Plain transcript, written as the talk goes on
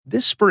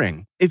This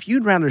spring, if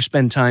you'd rather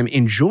spend time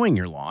enjoying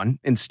your lawn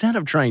instead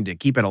of trying to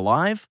keep it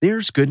alive,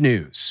 there's good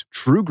news.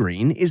 True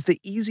Green is the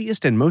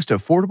easiest and most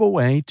affordable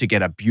way to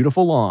get a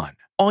beautiful lawn.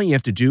 All you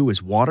have to do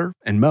is water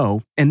and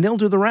mow, and they'll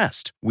do the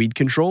rest. Weed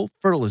control,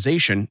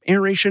 fertilization,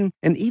 aeration,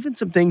 and even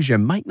some things you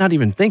might not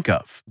even think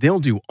of. They'll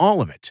do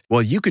all of it,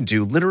 while you can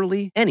do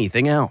literally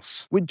anything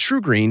else. With True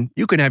Green,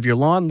 you can have your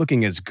lawn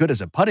looking as good as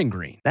a putting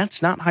green.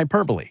 That's not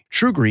hyperbole.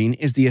 True Green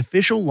is the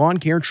official lawn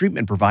care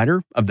treatment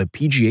provider of the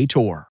PGA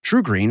Tour.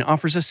 True Green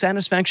offers a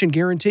satisfaction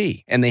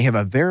guarantee, and they have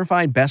a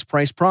verified best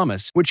price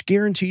promise, which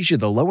guarantees you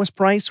the lowest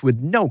price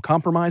with no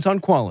compromise on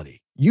quality.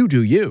 You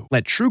do you.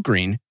 Let True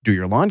Green do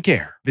your lawn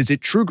care. Visit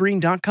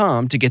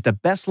truegreen.com to get the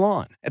best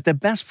lawn at the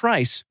best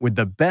price with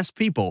the best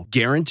people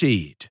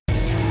guaranteed.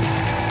 Welcome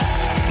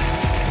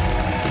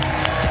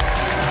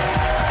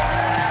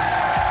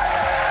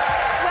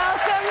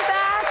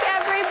back,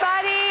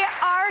 everybody.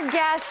 Our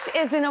guest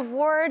is an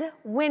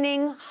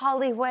award-winning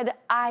Hollywood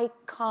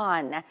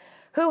icon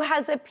who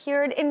has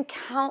appeared in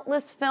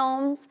countless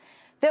films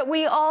that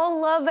we all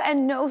love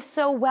and know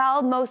so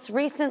well, most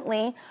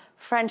recently,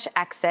 French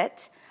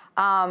Exit.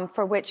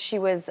 For which she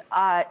was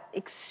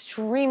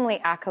extremely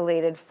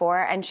accoladed for.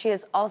 And she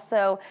is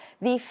also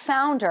the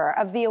founder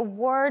of the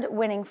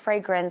award-winning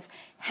fragrance,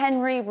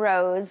 Henry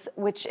Rose,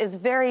 which is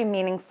very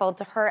meaningful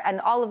to her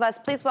and all of us.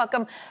 Please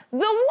welcome the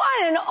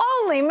one and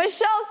only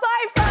Michelle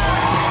Pfeiffer.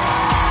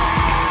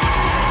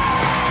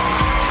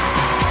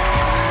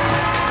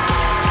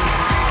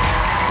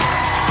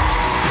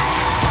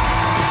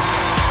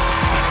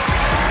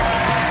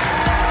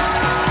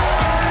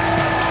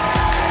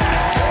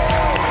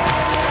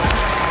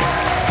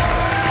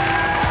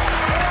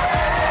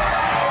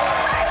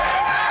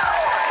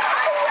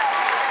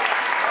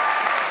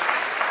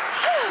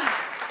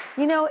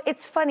 You know,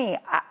 it's funny.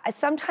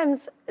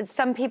 Sometimes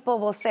some people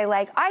will say,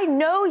 like, I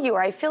know you,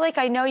 or I feel like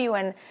I know you,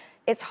 and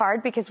it's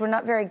hard because we're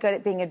not very good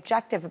at being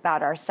objective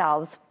about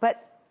ourselves.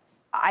 But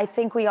I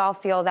think we all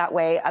feel that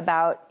way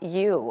about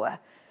you.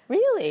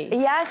 Really?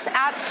 Yes,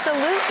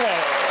 absolutely.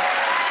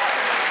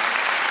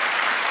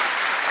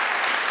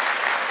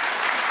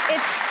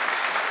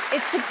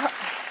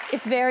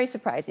 It's very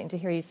surprising to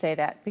hear you say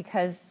that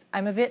because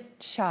I'm a bit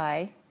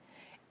shy,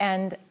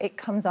 and it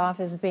comes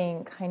off as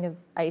being kind of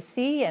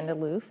icy and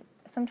aloof.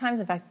 Sometimes,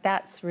 in fact,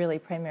 that's really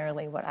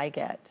primarily what I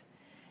get.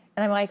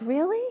 And I'm like,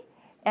 really?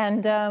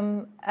 And,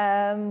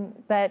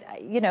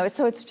 but, you know,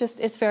 so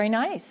it's very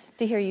nice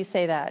to hear you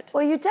say that.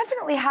 Well, you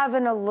definitely have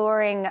an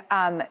alluring,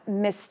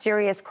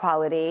 mysterious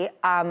quality.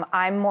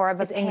 I'm more of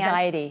a... It's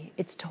anxiety.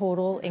 It's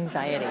total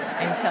anxiety.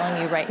 I'm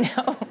telling you right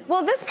now.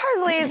 Well, this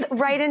part lays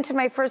right into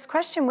my first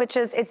question, which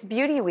is, it's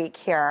Beauty Week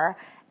here,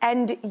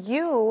 and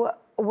you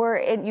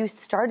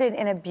started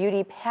in a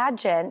beauty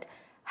pageant.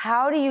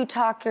 How do you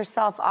talk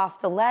yourself off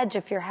the ledge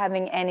if you're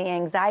having any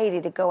anxiety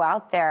to go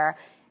out there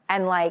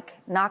and, like,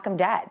 knock them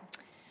dead?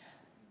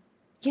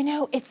 You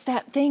know, it's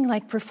that thing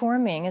like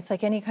performing. It's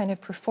like any kind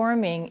of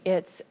performing.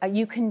 It's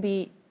you can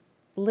be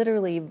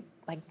literally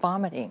like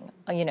vomiting,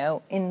 you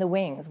know, in the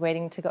wings,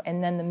 waiting to go.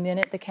 And then the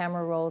minute the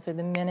camera rolls or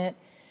the minute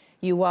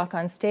you walk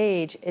on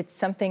stage, it's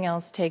something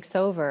else takes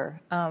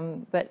over.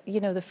 But, you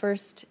know, the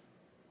first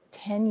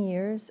 10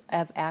 years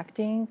of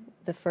acting,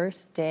 the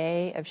first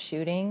day of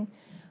shooting,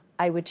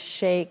 I would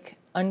shake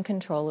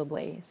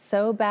uncontrollably,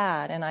 so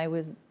bad, and I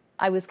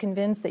was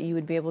convinced that you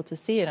would be able to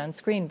see it on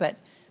screen, but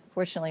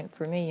fortunately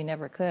for me, you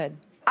never could.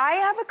 I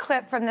have a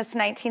clip from this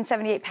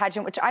 1978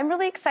 pageant, which I'm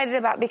really excited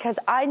about because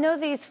I know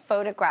these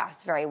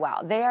photographs very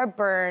well. They are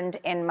burned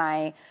in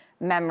my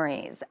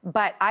memories,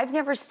 but I've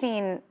never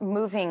seen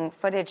moving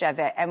footage of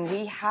it, and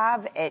we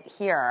have it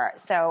here,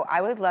 so I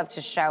would love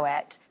to show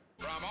it.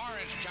 From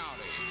Orange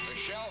County,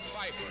 Michelle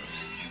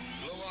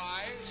Pfeiffer. Blue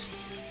eyes,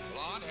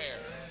 blonde hair.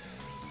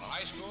 A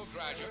high school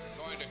graduate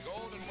going to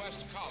Golden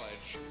West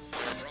College.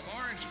 From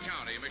Orange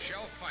County,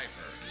 Michelle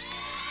Pfeiffer.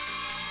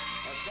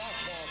 A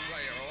softball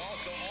player who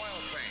also oil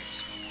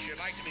paints. She'd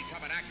like to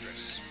become an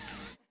actress.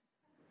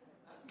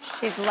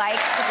 She'd like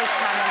to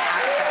become an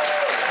actress.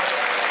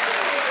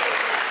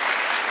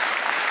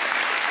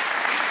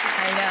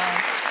 I know.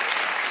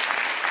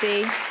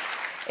 See?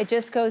 It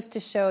just goes to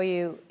show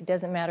you it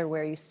doesn't matter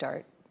where you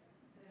start.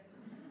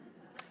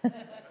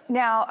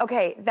 Now,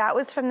 okay, that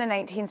was from the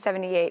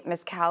 1978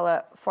 Miss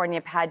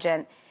California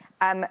pageant.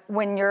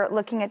 When you're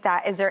looking at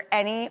that, is there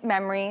any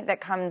memory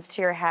that comes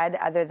to your head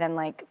other than,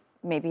 like,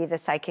 maybe the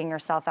psyching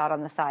yourself out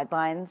on the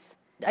sidelines?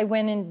 I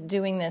went in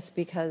doing this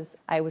because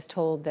I was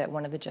told that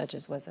one of the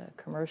judges was a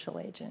commercial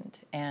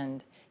agent,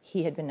 and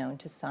he had been known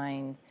to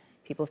sign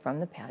people from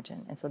the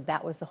pageant, and so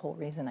that was the whole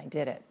reason I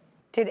did it.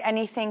 Did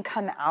anything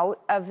come out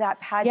of that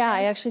pageant? Yeah,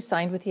 I actually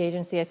signed with the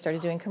agency. I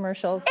started doing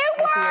commercials. It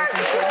worked!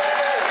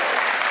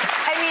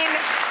 I mean,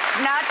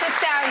 not to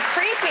sound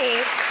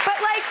creepy,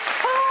 but, like,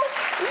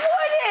 who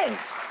wouldn't?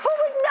 Who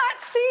would not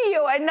see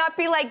you and not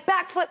be like,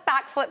 backflip,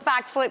 backflip,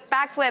 backflip,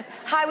 backflip,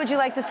 how would you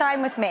like to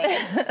sign with me?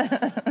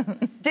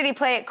 Did he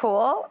play it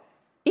cool?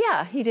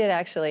 Yeah, he did,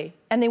 actually.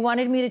 And they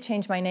wanted me to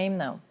change my name,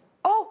 though.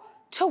 Oh,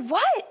 to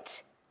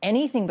what?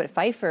 anything but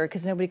Pfeiffer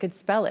because nobody could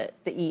spell it.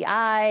 The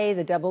EI,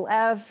 the double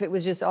F, it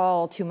was just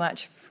all too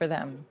much for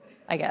them,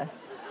 I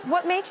guess.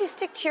 What made you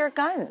stick to your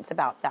guns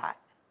about that?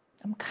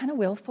 I'm kind of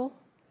willful.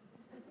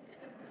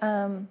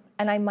 And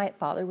my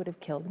father would have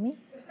killed me.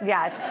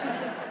 Yes.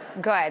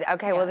 Good.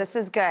 Okay, well, this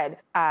is good.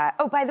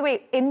 Oh, by the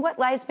way, in What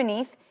Lies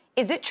Beneath,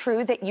 is it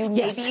true that you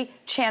maybe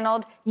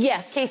channeled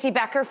Casey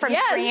Becker from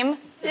Scream?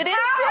 It is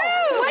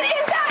true. What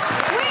is that?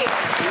 Wait,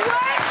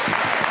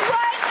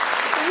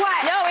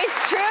 what? No,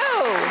 it's true.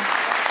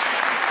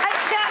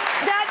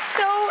 That's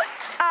so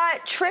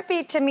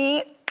trippy to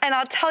me, and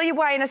I'll tell you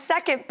why in a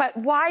second, but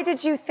why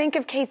did you think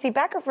of Casey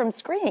Becker from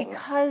Scream?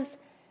 Because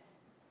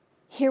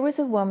here was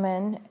a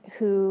woman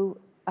who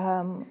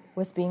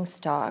was being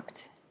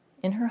stalked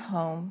in her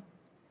home,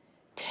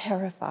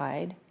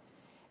 terrified,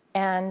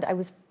 and I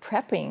was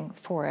prepping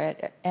for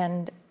it,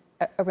 and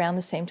around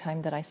the same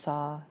time that I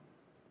saw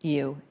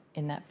you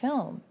in that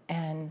film,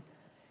 and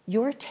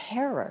your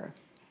terror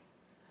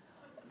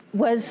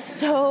was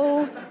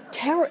so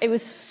it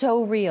was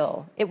so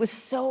real. It was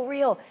so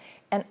real,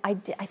 and I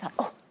thought,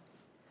 oh,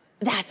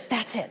 that's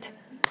it.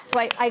 So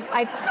I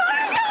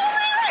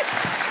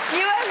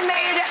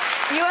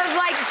You have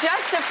like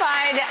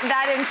justified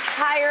that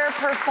entire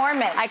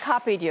performance. I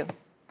copied you.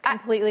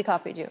 Completely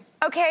copied you.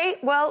 Okay,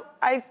 well,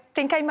 I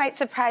think I might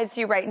surprise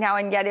you right now,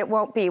 and yet it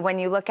won't be when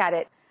you look at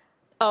it.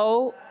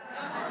 Oh.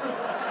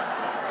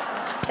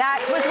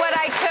 That was what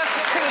I took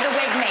to the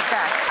wig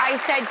maker. I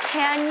said,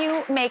 can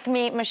you make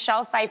me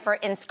Michelle Pfeiffer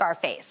in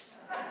Scarface?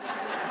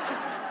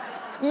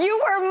 You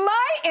were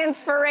my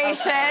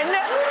inspiration. Okay.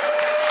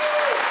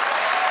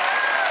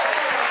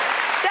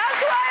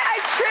 That's why I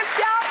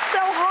tripped out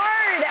so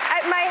hard.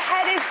 My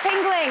head is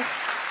tingling.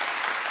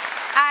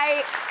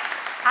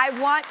 I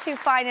want to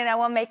find, and I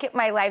will make it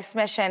my life's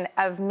mission,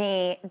 of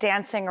me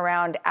dancing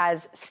around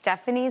as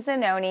Stephanie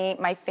Zanoni,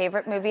 my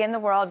favorite movie in the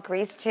world,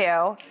 Grease 2.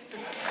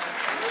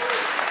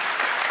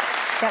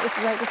 That was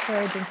right before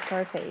I did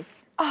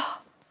Scarface. Oh,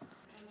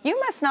 you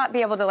must not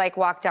be able to like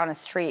walk down a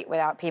street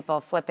without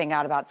people flipping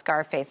out about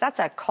Scarface. That's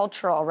a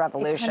cultural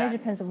revolution. It kind of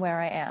depends on where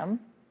I am.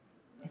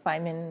 If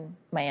I'm in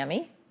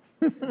Miami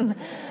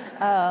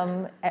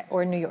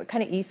or New York,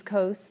 kind of East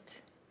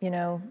Coast, you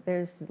know,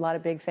 there's a lot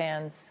of big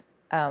fans.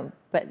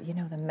 But you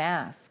know, The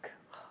Mask,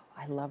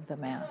 I love The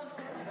Mask.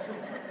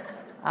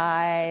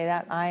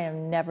 I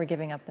am never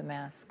giving up The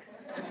Mask.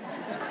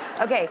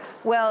 Okay,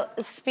 well,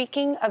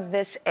 speaking of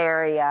this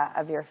area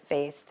of your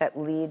face that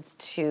leads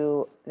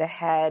to the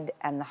head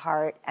and the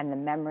heart and the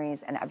memories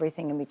and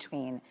everything in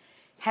between,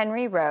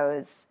 Henry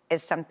Rose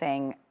is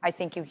something, I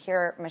think you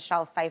hear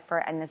Michelle Pfeiffer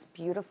and this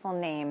beautiful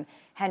name,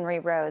 Henry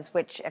Rose,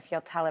 which if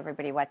you'll tell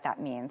everybody what that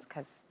means,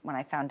 because when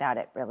I found out,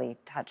 it really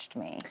touched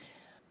me.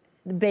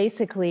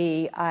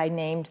 Basically, I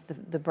named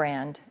the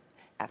brand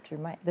after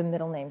the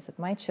middle names of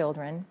my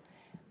children,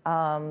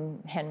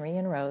 Henry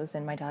and Rose,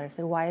 and my daughter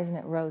said, why isn't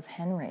it Rose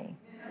Henry?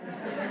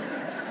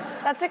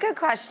 That's a good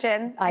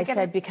question. I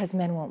said, because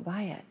men won't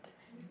buy it.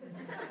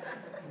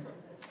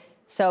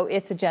 So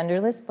it's a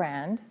genderless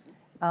brand,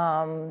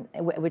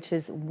 which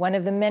is one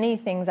of the many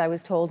things I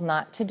was told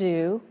not to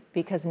do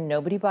because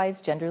nobody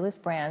buys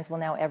genderless brands. Well,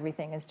 now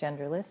everything is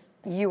genderless.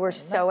 You were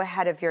so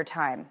ahead of your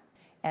time.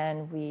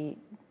 And we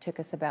took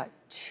us about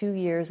 2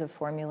 years of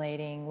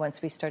formulating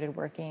once we started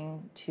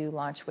working to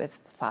launch with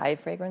 5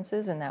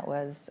 fragrances, and that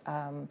was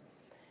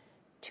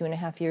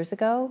 2.5 years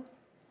ago.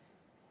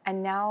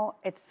 And now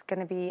it's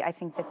going to be, I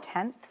think, the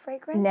 10th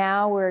fragrance?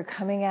 Now we're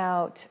coming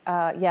out,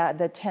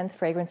 the 10th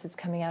fragrance is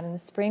coming out in the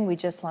spring. We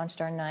just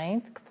launched our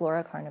 9th,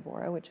 Flora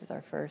Carnivora, which was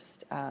our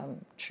first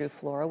true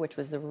Flora, which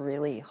was the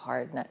really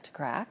hard nut to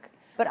crack.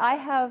 But I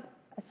have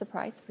a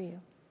surprise for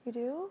you. You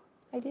do?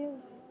 I do.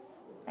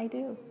 I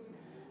do.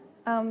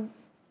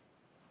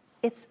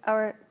 It's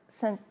our,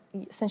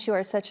 since you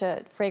are such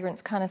a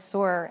fragrance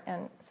connoisseur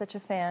and such a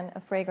fan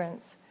of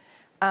fragrance,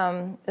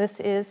 this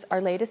is our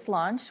latest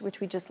launch, which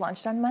we just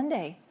launched on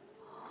Monday.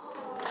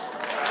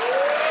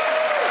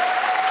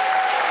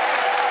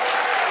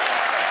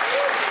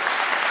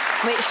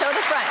 Wait, show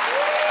the front.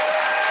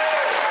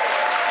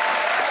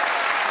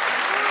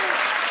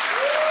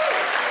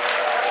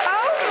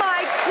 Oh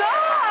my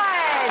God!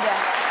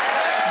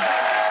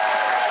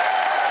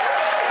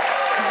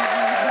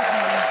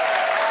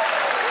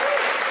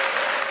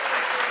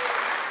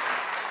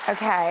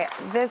 Okay,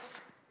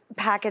 this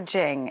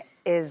packaging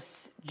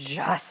is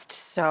just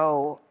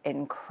so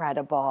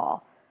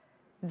incredible.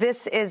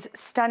 This is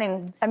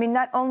stunning. I mean,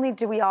 not only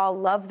do we all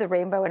love the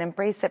rainbow and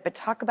embrace it, but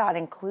talk about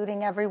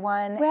including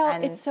everyone.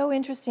 Well, it's so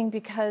interesting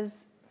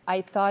because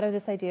I thought of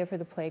this idea for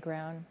the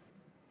playground,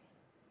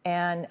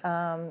 and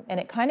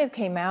it kind of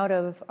came out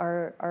of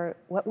our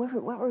what we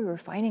were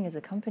finding as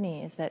a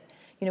company is that,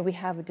 you know, we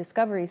have a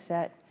discovery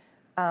set,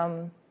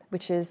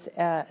 which is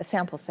a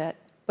sample set.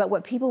 But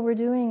what people were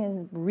doing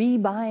is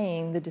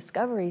rebuying the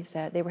discovery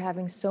set. They were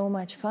having so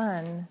much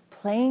fun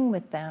playing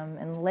with them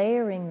and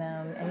layering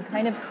them and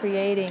kind of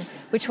creating.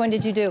 Which one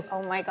did you do?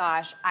 Oh my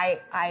gosh,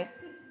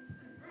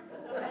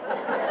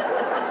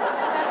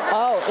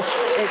 Oh,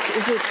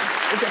 is it?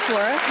 Is it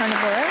Flora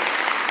Carnivora?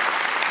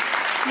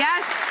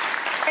 Yes,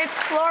 it's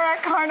Flora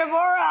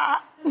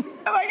Carnivora. Am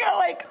I gonna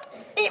like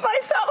eat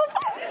myself?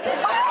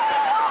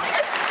 Oh,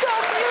 it's so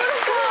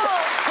beautiful.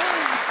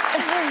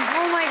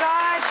 Oh my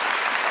gosh.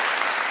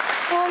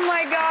 Oh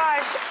my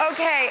gosh.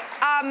 Okay,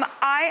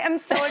 I am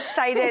so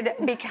excited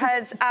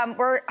because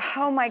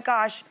oh my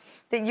gosh,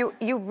 that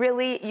you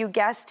really, you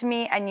guessed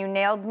me and you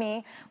nailed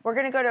me. We're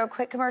gonna go to a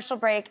quick commercial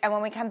break, and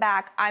when we come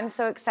back, I'm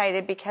so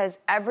excited because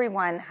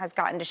everyone has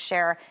gotten to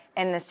share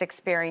in this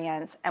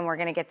experience, and we're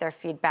gonna get their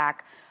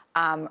feedback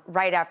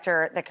right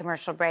after the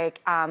commercial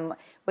break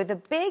with a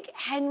big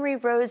Henry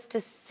Rose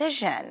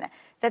decision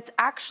that's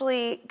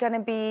actually gonna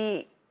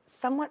be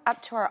somewhat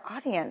up to our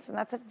audience, and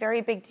that's a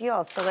very big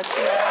deal. So let's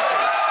see what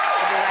happens.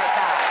 We'll be right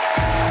back.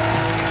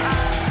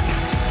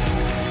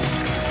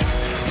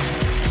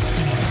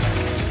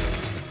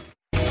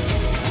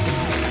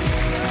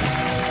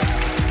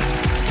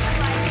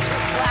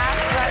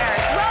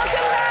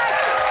 Welcome back.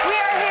 We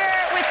are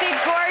here with the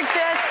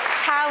gorgeous,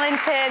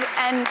 talented,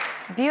 and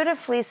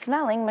beautifully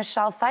smelling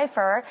Michelle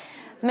Pfeiffer.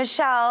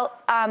 Michelle,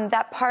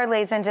 that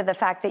parlays into the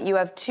fact that you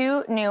have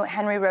 2 new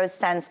Henry Rose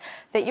scents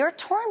that you're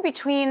torn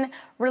between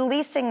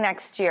releasing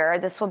next year.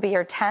 This will be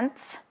your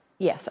 10th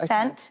Yes, our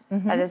scent. 10th.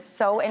 Mm-hmm. That is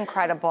so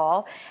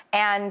incredible.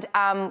 And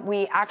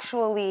we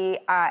actually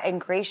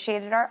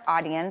ingratiated our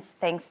audience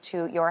thanks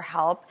to your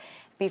help.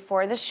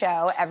 Before the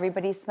show,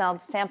 everybody smelled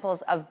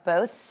samples of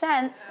both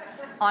scents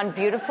on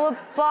beautiful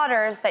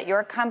blotters that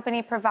your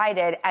company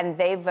provided, and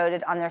they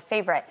voted on their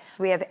favorite.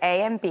 We have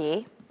A and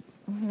B.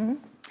 Mm-hmm.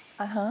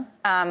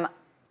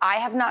 I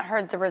have not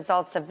heard the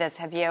results of this.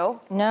 Have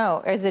you?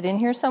 No. Is it in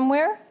here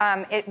somewhere?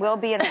 It will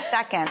be in a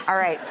second. All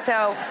right.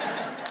 So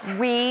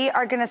we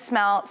are going to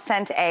smell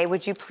scent A.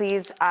 Would you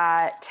please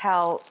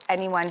tell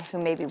anyone who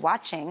may be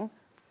watching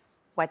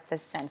what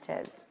this scent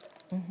is?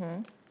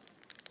 Mm-hmm.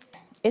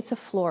 It's a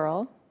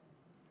floral,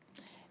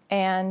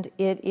 and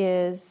it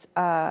is.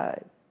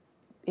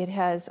 It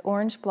has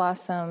orange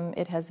blossom.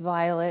 It has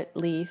violet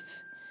leaf.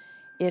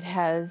 It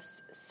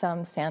has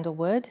some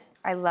sandalwood.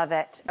 I love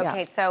it.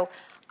 Okay, so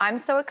I'm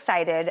so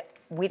excited.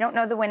 We don't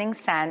know the winning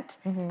scent,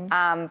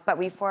 but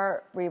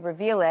before we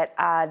reveal it,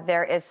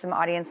 there is some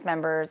audience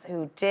members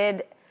who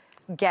did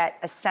get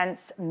a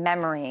sense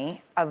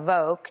memory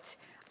evoked,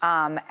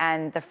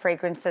 and the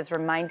fragrances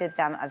reminded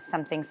them of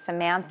something.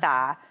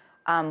 Samantha,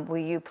 will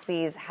you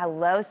please,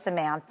 hello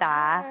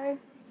Samantha.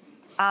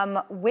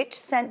 Hi. Which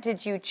scent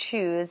did you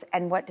choose,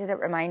 and what did it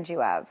remind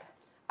you of?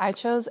 I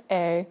chose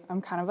A.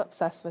 I'm kind of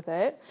obsessed with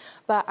it.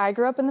 But I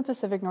grew up in the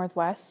Pacific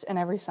Northwest, and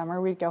every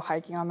summer we'd go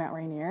hiking on Mount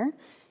Rainier.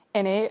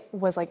 And it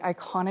was like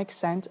iconic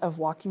scent of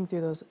walking through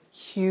those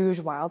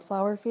huge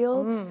wildflower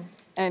fields.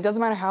 And it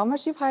doesn't matter how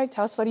much you've hiked,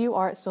 how sweaty you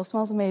are, it still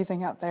smells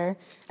amazing out there.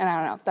 And I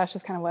don't know, that's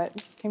just kind of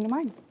what came to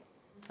mind.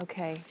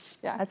 Okay.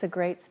 Yeah. That's a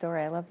great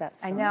story. I love that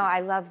story. I know, I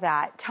love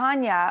that.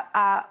 Tanya,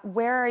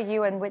 where are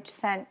you and which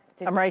scent?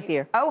 I'm right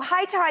here. Oh,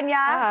 hi, Tanya.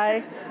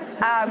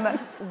 Hi.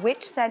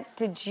 Which scent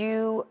did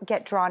you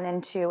get drawn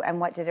into, and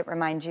what did it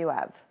remind you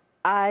of?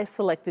 I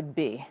selected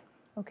B.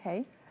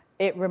 Okay.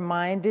 It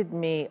reminded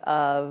me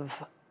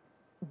of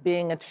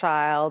being a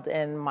child,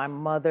 and my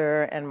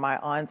mother and my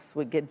aunts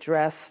would get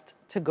dressed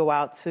to go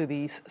out to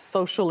these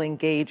social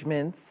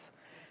engagements,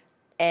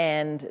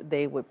 and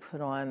they would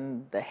put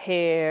on the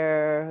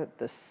hair,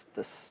 the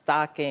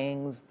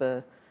stockings,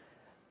 the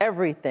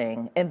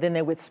everything, and then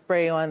they would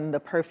spray on the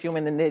perfume,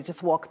 and then they'd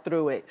just walk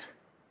through it.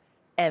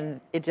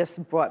 And it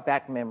just brought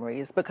back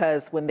memories,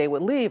 because when they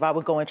would leave, I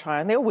would go and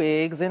try on their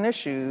wigs and their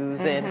shoes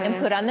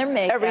And put on their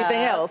makeup.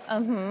 everything else.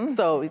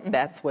 So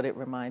that's what it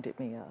reminded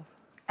me of.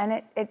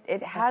 And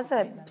it has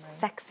a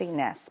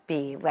sexiness,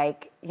 B.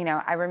 Like, you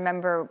know, I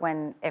remember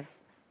when,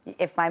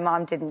 if my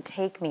mom didn't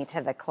take me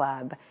to the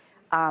club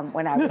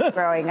when I was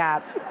growing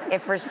up,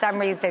 if for some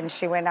reason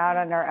she went out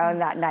on her own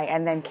that night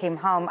and then came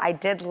home, I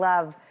did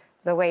love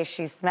the way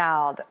she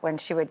smelled when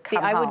she would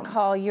come home. I would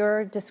call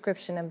your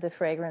description of the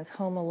fragrance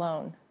Home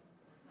Alone.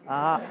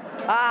 Oh.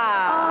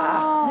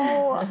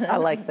 I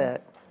like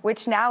that.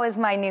 Which now is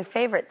my new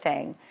favorite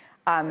thing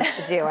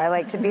to do. I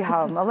like to be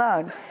home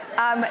alone.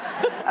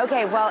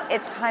 Okay, well,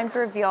 it's time to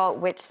reveal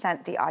which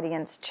scent the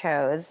audience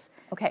chose.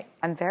 Okay.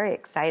 I'm very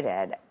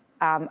excited.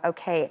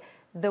 Okay,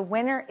 the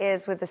winner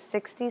is, with a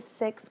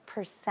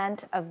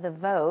 66% of the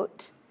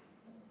vote,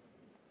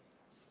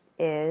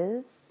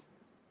 is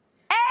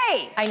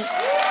A! I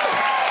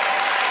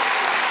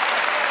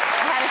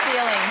had a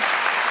feeling.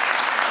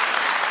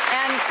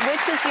 And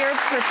which is your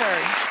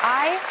preferred?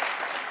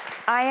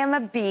 I am a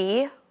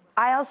B.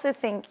 I also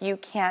think you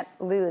can't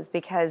lose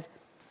because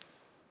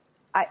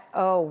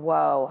oh,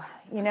 whoa.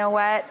 You know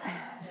what?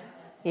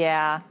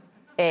 Yeah,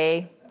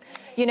 A.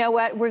 You know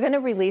what? We're going to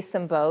release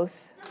them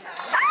both.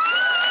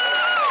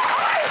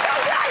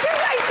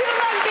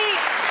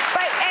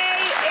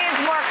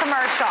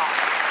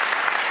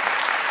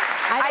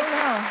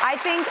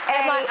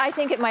 I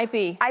think it might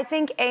be. I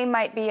think A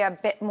might be a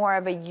bit more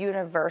of a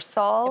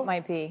universal. It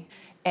might be.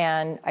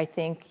 And I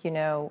think, you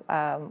know,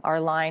 our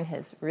line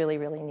has really,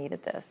 really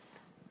needed this.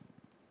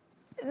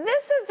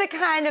 this is the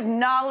kind of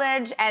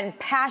knowledge and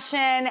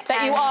passion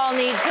that you all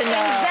need to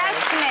know.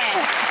 Investment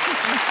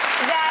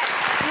that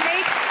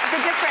makes the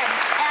difference.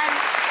 And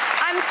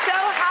I'm so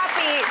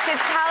happy to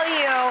tell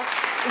you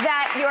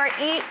that you're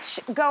each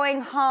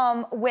going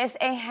home with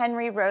a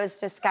Henry Rose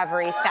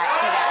Discovery set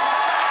today.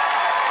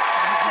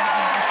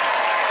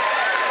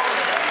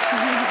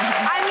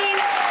 I mean,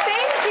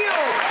 thank you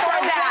for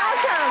that.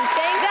 Welcome.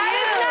 Thank you. That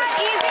is not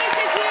easy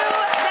to do.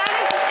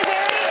 That is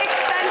very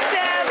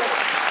expensive.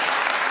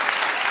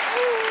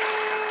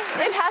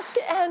 It has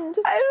to end.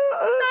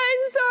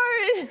 I'm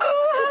sorry.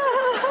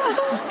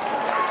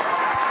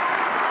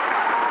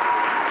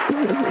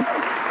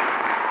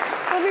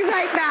 We'll be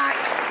right back.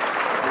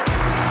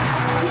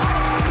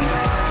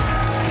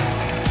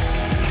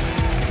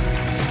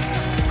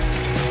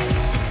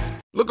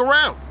 Look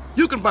around.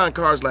 You can find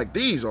cars like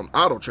these on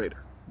AutoTrader.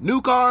 New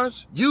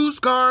cars,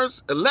 used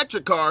cars,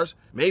 electric cars,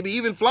 maybe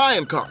even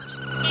flying cars.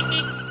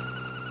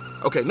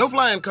 Okay, no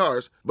flying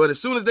cars, but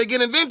as soon as they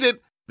get invented,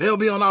 they'll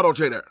be on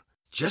AutoTrader.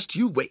 Just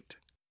you wait.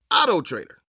 AutoTrader.